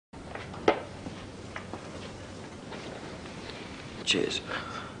Cheers.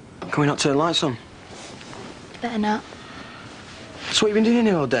 Can we not turn the lights on? Better not. So what you been doing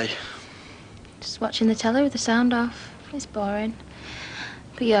here all day? Just watching the telly with the sound off. It's boring.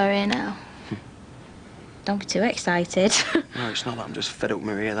 But you're here now. Don't be too excited. No, it's not that. I'm just fed up with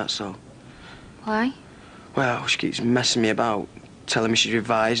Maria, that's all. Why? Well, she keeps messing me about, telling me she's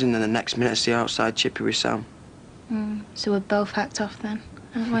revising, and then the next minute I see her outside chippy with Sam. So we're both hacked off then,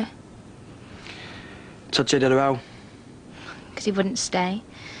 aren't we? Todd said had a row. Because he wouldn't stay.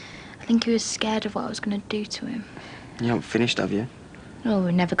 I think he was scared of what I was going to do to him. You haven't finished, have you? Oh,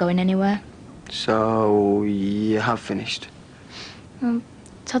 we're never going anywhere. So, you have finished? Well,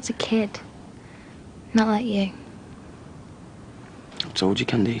 Todd's a kid. Not like you. I told you,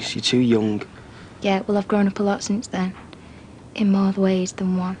 Candice, you're too young. Yeah, well, I've grown up a lot since then. In more ways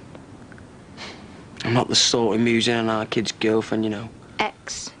than one. I'm not the sort of musing on our kid's girlfriend, you know.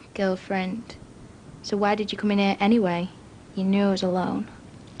 Ex-girlfriend. So why did you come in here anyway? You knew I was alone.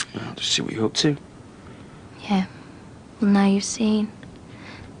 Well, just see what you're up to. Yeah. Well, now you've seen.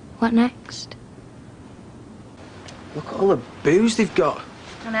 What next? Look at all the booze they've got.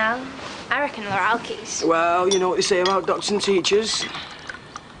 I know. I reckon they're alkies. Well, you know what they say about doctors and teachers.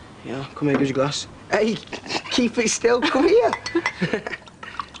 Yeah, come here, give us a glass. Hey, keep it still, come here.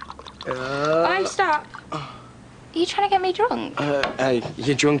 Hey, stop. Are you trying to get me drunk? Hey,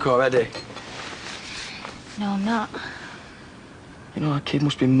 you're drunk already. No, I'm not. You know, our kid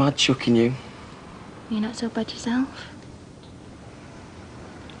must be mad chucking you. You're not so bad yourself.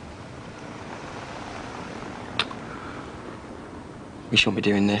 We shouldn't be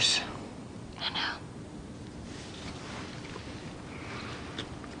doing this. I know.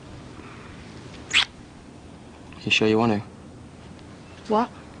 You sure you want to? What?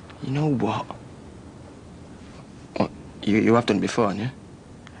 You know what? What? You have done it before, haven't you?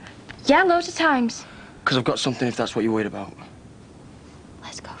 Yeah, loads of times. Because I've got something if that's what you're worried about.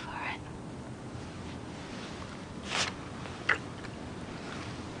 Let's go for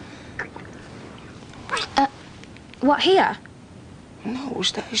it. What, here? No,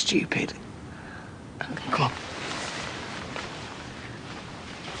 stay stupid. Okay. Come on.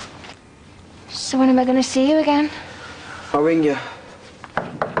 So when am I going to see you again? I'll ring you.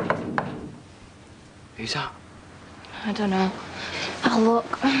 Who's that? I don't know. I'll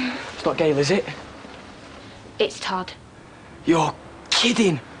look. It's not Gail, is it? It's Todd. You're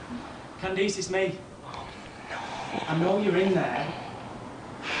kidding. Candice, it's me. Oh, no. I know you're in there.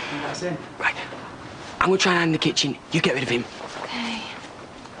 You let us in. Right. I'm going to try and hide in the kitchen. You get rid of him. Okay.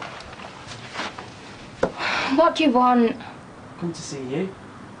 What do you want? Come to see you.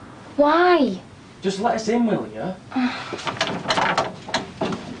 Why? Just let us in, will you?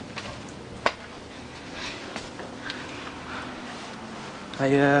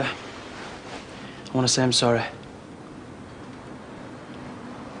 I want to say I'm sorry.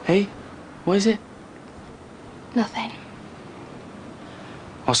 Hey, what is it? Nothing.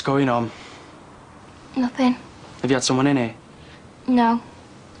 What's going on? Nothing. Have you had someone in here? No.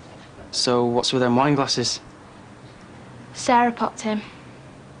 So what's with them wine glasses? Sarah popped him.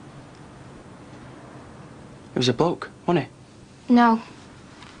 It was a bloke, wasn't he? No.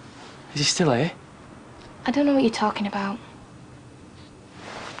 Is he still here? I don't know what you're talking about.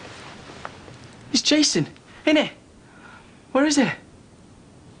 It's Jason, isn't he? Where is he?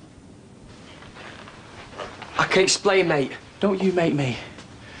 I can explain, mate. Don't you make me.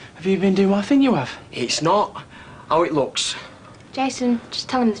 Have you been doing what I think you have? It's not how it looks. Jason, just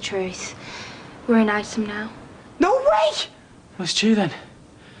tell him the truth. We're in Isom now. No way! Well, it's true then.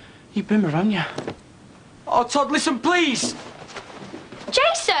 You've been around, you. Oh, Todd, listen, please.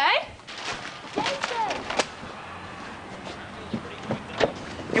 Jason!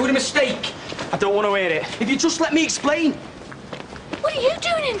 It was a mistake. I don't want to hear it. If you just let me explain. What are you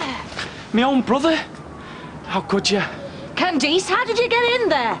doing in there? My own brother? How could you? Candice, how did you get in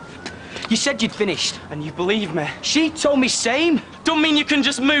there? You said you'd finished. And you believe me? She told me same. Don't mean you can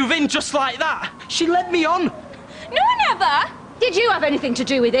just move in just like that. She led me on. No, never. Did you have anything to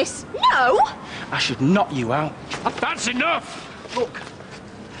do with this? No. I should knock you out. That's enough! Look,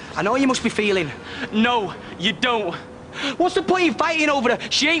 I know you must be feeling. No, you don't. What's the point in fighting over her?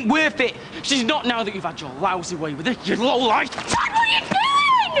 She ain't worth it. She's not now that you've had your lousy way with her, you lowlife. Todd, what are you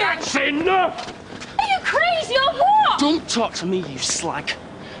doing? That's enough! Are you crazy or what? Don't talk to me, you slag.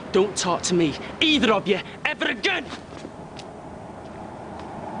 Don't talk to me, either of you, ever again!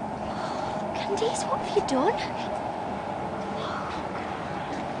 Candice, what have you done?